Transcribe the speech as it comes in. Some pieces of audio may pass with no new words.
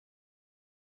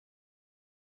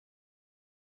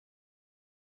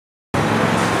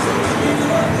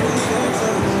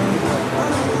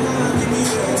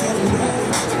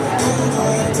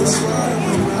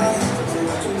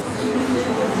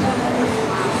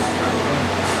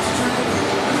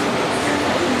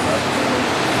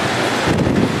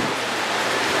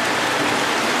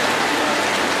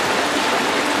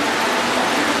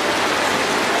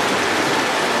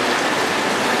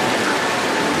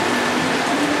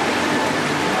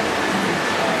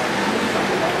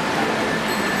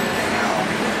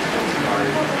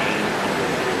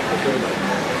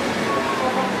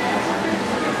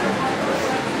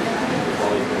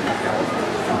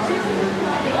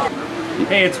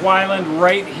Hey, it's Wyland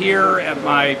right here at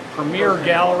my premier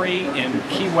gallery in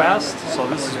Key West. So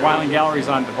this is Wyland Gallery's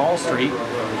on Duval Street,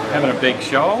 having a big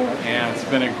show, and it's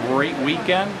been a great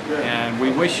weekend, and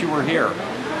we wish you were here.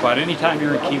 But anytime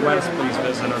you're in Key West, please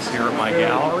visit us here at my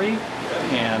gallery,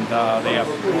 and they have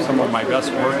some of my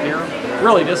best work here.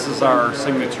 Really, this is our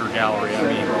signature gallery. I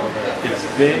mean, it's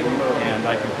big, and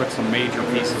I can put some major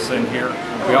pieces in here.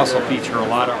 We also feature a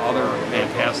lot of other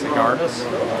fantastic artists.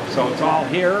 So it's all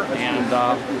here, and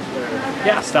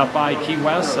yeah, stop by Key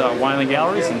West, Wyland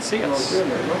Galleries, and see us.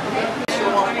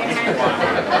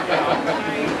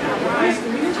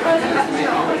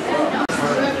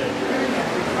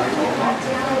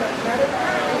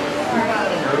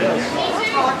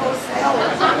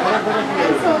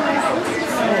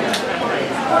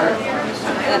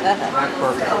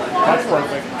 That's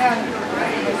perfect.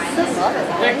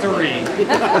 Victory.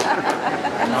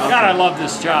 God, I love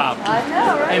this job. I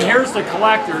know, right? And here's the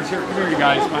collectors. Here, come here, you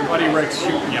guys. My buddy Rick's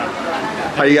shooting you.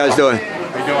 How you guys doing?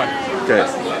 How you doing? Good.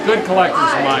 Good collectors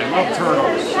of mine. Love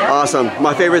turtles. Awesome.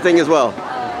 My favorite thing as well.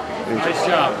 Nice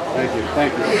job. Thank you.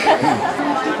 Thank you.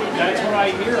 That's what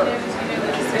I hear.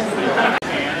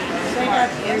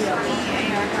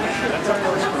 That's a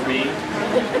first for me.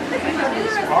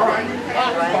 All right.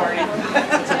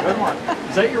 That's a good one.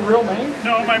 Is that your real name?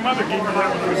 No, my mother gave me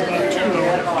that when I was about 2, though.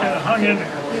 It kind of hung in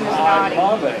there. I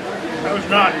love it. I was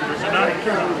naughty. It was a naughty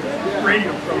kid on the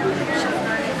radio program. So.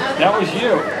 That was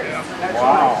you? Yeah.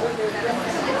 Wow.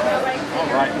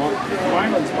 All right. Well,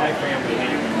 Wyland's my family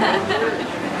name.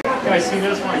 Can I see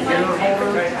this one? Beer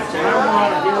holder? When I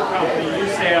run a beer company, you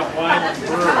used to have Wyland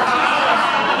Brew.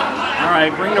 All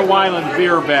right, bring the Wyland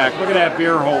beer back. Look at that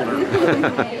beer holder.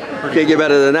 Can't get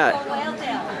better than that.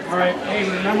 All right, hey,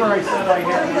 remember I said I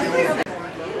had...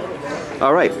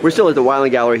 All right, we're still at the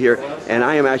Wyland Gallery here, and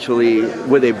I am actually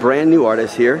with a brand new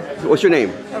artist here. What's your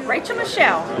name? Rachel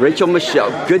Michelle. Rachel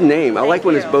Michelle. Good name. I like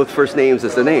when it's both first names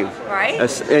as the name. Right?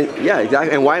 And yeah,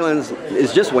 exactly. And Wyland's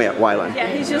is just Wyland. Yeah,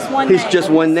 he's just one name. He's just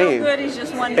one name. So good, he's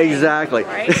just one name. Exactly.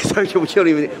 Right? So you don't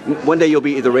even. One day you'll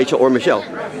be either Rachel or Michelle.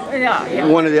 Yeah.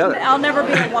 One or the other. I'll never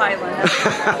be a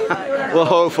Wyland. Well,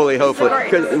 hopefully.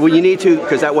 Well, you need to,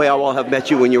 because that way I will have met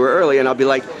you when you were early, and I'll be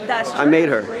like, I made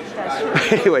her. That's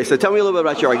true. Anyway, so tell me a little bit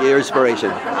about your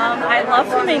inspiration. I love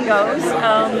flamingos.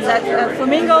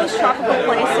 Flamingos, tropical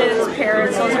places,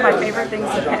 parrots, those are my favorite things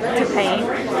to paint.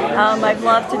 I'd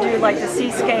love to do like the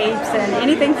seascapes and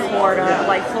anything Florida.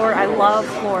 Like Florida, I love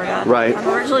Florida. Right. I'm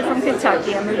originally from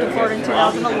Kentucky. I moved to Florida in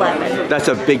 2011. That's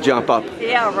a big jump up.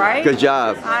 Yeah, right? Good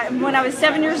job. When I was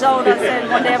 7 years old, I said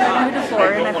one day I'm going to move to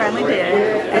Florida, and I finally did.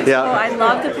 And yeah. So I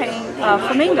love to paint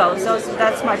flamingos.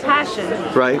 That's my passion.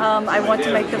 Right. I want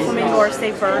to make the flamingo our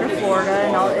state bird of Florida.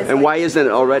 And why isn't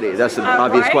it already? That's the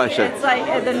obvious question. It's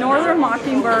like the northern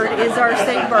mockingbird is our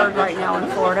state bird right now in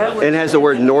Florida. And it has the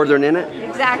word northern in it?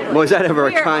 Exactly. Well, is that ever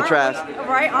a contrast?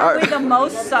 Aren't we the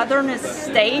most southernest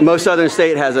state? Most southern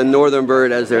state has a northern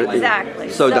bird as their... Exactly.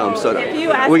 So dumb.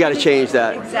 We got to change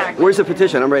that. Exactly. Where's the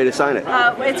petition? I'm ready to sign it.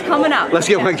 It's coming up. Let's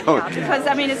get one going. Yeah, because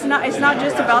I mean, it's not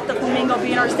just about the flamingo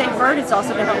being our state bird. It's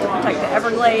also to help to protect the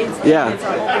Everglades. Yeah. It's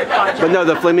a whole big project. But no,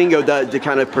 the flamingo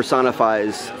kind of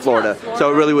personifies Florida.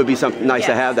 So it really would be something nice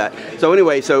to have that. So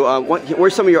anyway, so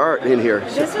where's some of your art in here?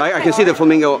 I can see the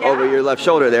flamingo over your left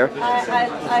shoulder there.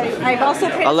 I've also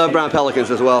painted. I love brown pelicans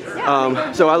as well.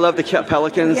 So I love the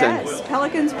pelicans. Yes,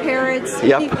 pelicans, parrots,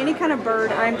 any kind of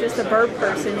bird. I'm just a bird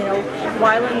person. You know,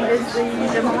 Wyland is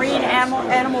the marine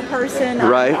animal person.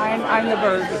 Right. I'm the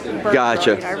bird.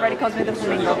 Gotcha. Everybody calls me the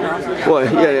flamingo. Well,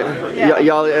 yeah.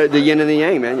 Y'all the yin and the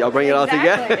yang, man. Y'all bring it all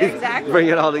together. Exactly. Bring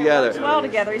it all together. It works well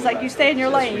together. He's like, you stay in your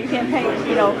lane. You can't paint,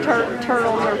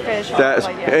 turtles or fish. That's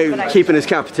keeping his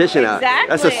competition out. Exactly.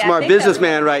 That's a smart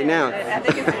businessman right now. I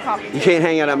think it's a competition. You can't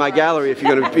hang out at my gallery if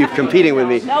you're going to be competing with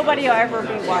me. Nobody will ever be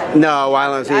Wyland. No,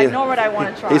 Wyland's nor would I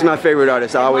want to try. He's my favorite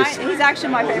artist. He's actually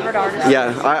my favorite artist.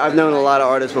 Yeah, I've known a lot of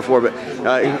artists before, but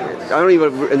I don't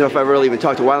even know if I've really even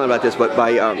talked to Wyland about this. But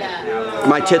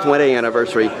my 10th wedding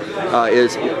anniversary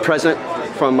is present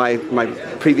from my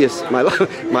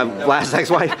last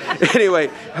ex-wife. Anyway,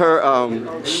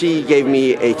 she gave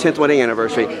me a 10th wedding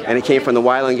anniversary, and it came from the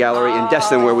Wyland Gallery in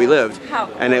Destin, where we lived.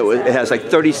 And it has like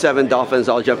 37 dolphins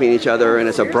all jumping each other, and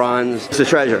it's a bronze. It's a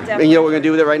treasure. And you know what we're gonna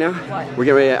do with it right now? What?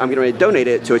 I'm getting ready to donate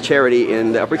it to a charity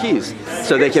in the Upper Keys,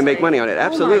 so they can make money on it.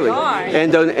 Absolutely. Oh my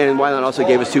God. And Wyland also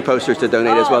gave us 2 posters to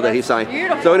donate as well that he signed.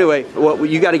 Beautiful. So anyway, well,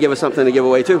 you got to give us something to give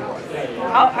away too.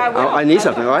 I will. I need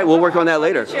something. All right, we'll work on that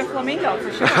later. Get you a flamingo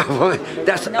for sure.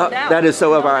 That's No doubt. that is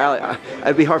so up our alley.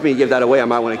 It'd be hard for me to give that away. I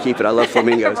might want to keep it. I love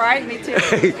flamingos. Right, me too.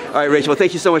 All right, Rachel.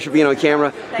 Thank you so much for being on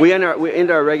camera. We end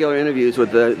our regular interviews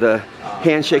with the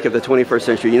handshake of the 21st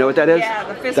century. You know what that is? Yeah,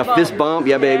 the fist the bump. fist bump.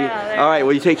 Yeah, baby. Yeah, All right.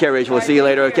 Well, you take care, Rachel. We'll see you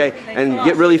later. Okay. And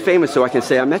get really famous so I can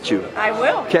say I met you. I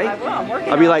will. Okay. I will. I'm working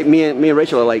I'll be on like it. me and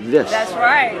Rachel are like this. That's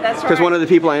right. That's right. Because one of the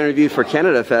people I interviewed for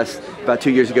Canada Fest about 2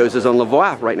 years ago is on La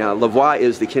Voix right now. La Voix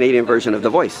is the Canadian version of The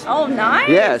Voice. Oh, nice.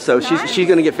 Yeah, so nice. she's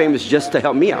going to get famous just to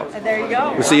help me out. There you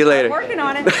go. We'll see you later. I'm working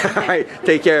on it. All right,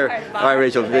 take care. All right, bye. All right,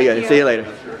 Rachel. Thank you. See you later.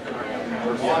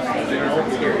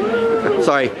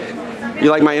 Sorry. You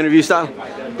like my interview style?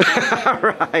 All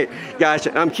right.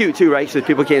 Gotcha. I'm cute too, right? So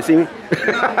people can't see me?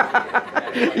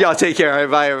 Y'all take care. All right,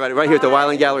 bye, everybody. Right here at the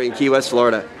Wyland Gallery in Key West,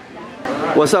 Florida.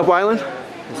 What's up, Wyland?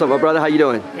 What's up, my brother? How you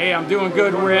doing? Hey, I'm doing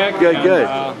good, Rick. Good, and, good.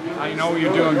 I know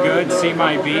you're doing good. See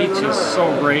My Beach is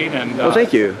so great, and Well,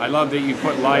 thank you. I love that you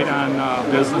put light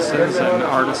on businesses and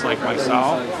artists like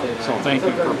myself. So thank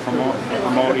you for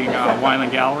promoting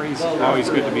Wyland Galleries. Always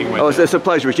good to be with Oh, you. it's a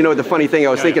pleasure. But you know, the funny thing I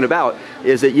was thinking about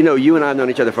is that, you and I have known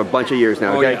each other for a bunch of years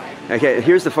now, okay? yeah. Okay,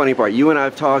 here's the funny part. You and I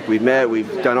have talked, we've met,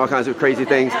 we've done all kinds of crazy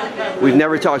things. We've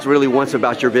never talked really once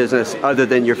about your business other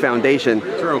than your foundation.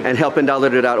 True. And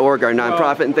helpindoutlitter.org, our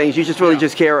nonprofit and things. You just really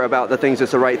just care about the things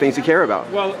that's the right things to care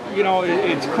about. Well,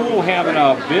 it's cool having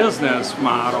a business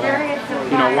model,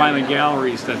 Wyland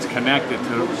Galleries, that's connected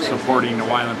to supporting the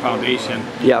Wyland Foundation.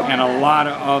 Yep. And a lot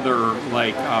of other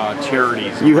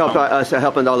charities. You help us at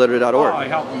helpindoutlitter.org. I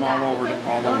help them all over the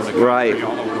country, Right.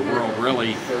 all over the world,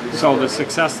 really. So the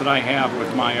success that I have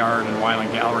with my art and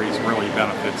Wyland Galleries really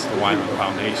benefits the Wyland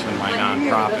Foundation, my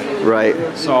nonprofit. Right.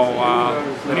 So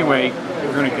anyway,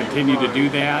 we're going to continue to do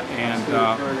that, and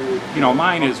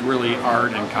mine is really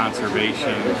art and conservation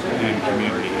and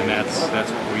community, and that's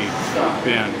what we've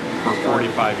been for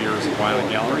 45 years of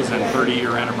Wyland Galleries and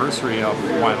 30-year anniversary of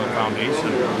Wyland Foundation.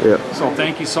 Yeah. So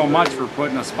thank you so much for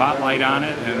putting a spotlight on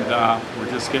it, and we're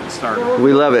just getting started.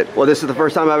 We love it. Well, this is the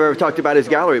first time I've ever talked about his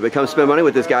gallery, but come spend money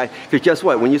with this guy. Because guess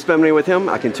what? When you spend money with him,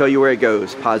 I can tell you where it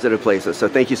goes. Positive places. So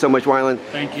thank you so much, Wyland.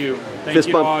 Thank you. Thank Fist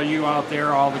you to bump. all you out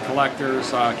there, all the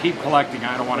collectors. Keep collecting.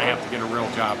 I don't want to have to get a real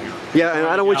job here. Yeah, and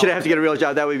I don't want you to have to get a real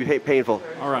job. That would be painful.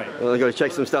 All right. We'll go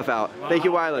check some stuff out. Thank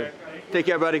you, Wyland. Take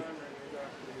care, buddy.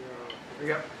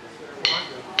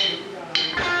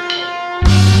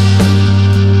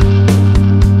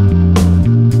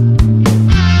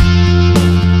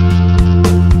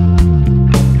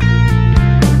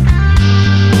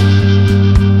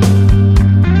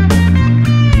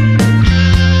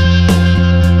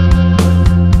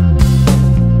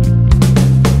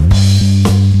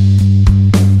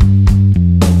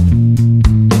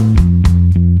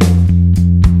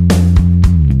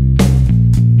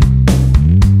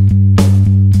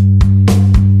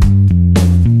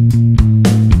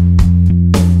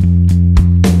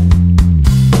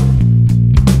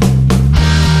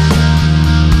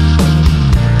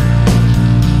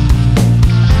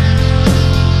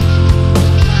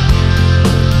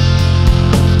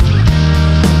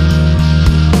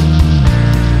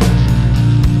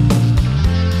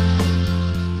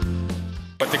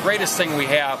 The greatest thing we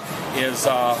have is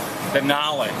the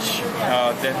knowledge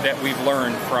that we've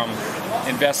learned from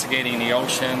investigating the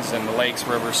oceans and the lakes,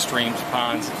 rivers, streams,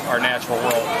 ponds, our natural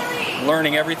world,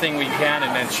 learning everything we can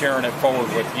and then sharing it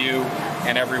forward with you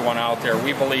and everyone out there.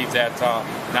 We believe that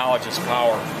knowledge is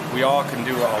power. We all can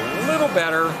do a little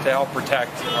better to help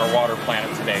protect our water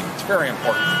planet today. It's very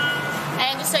important.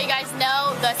 And just so you guys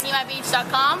know, the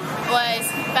SeeMyBeach.com was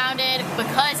founded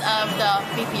because of the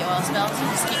BP oil spill, so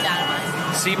just keep that in mind.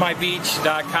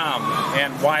 SeeMyBeach.com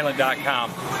and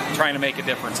Wyland.com, trying to make a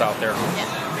difference out there.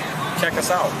 Yeah. Check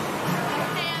us out.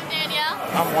 Hey, I'm Danielle.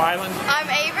 I'm Wyland. I'm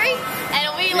Avery,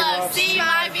 and we love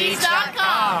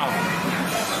SeeMyBeach.com.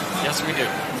 Yes, we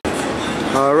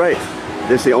do. All right.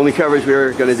 This is the only coverage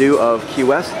we're going to do of Key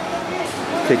West.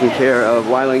 Taking care of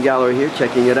Wyland Gallery here,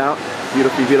 checking it out.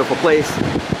 Beautiful, beautiful place.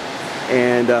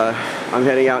 And I'm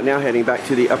heading out now, heading back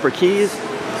to the Upper Keys.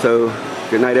 So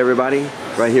good night, everybody.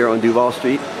 Right here on Duval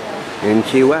Street in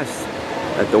Key West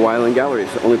at the Wyland Gallery.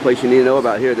 It's the only place you need to know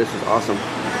about here. This is awesome.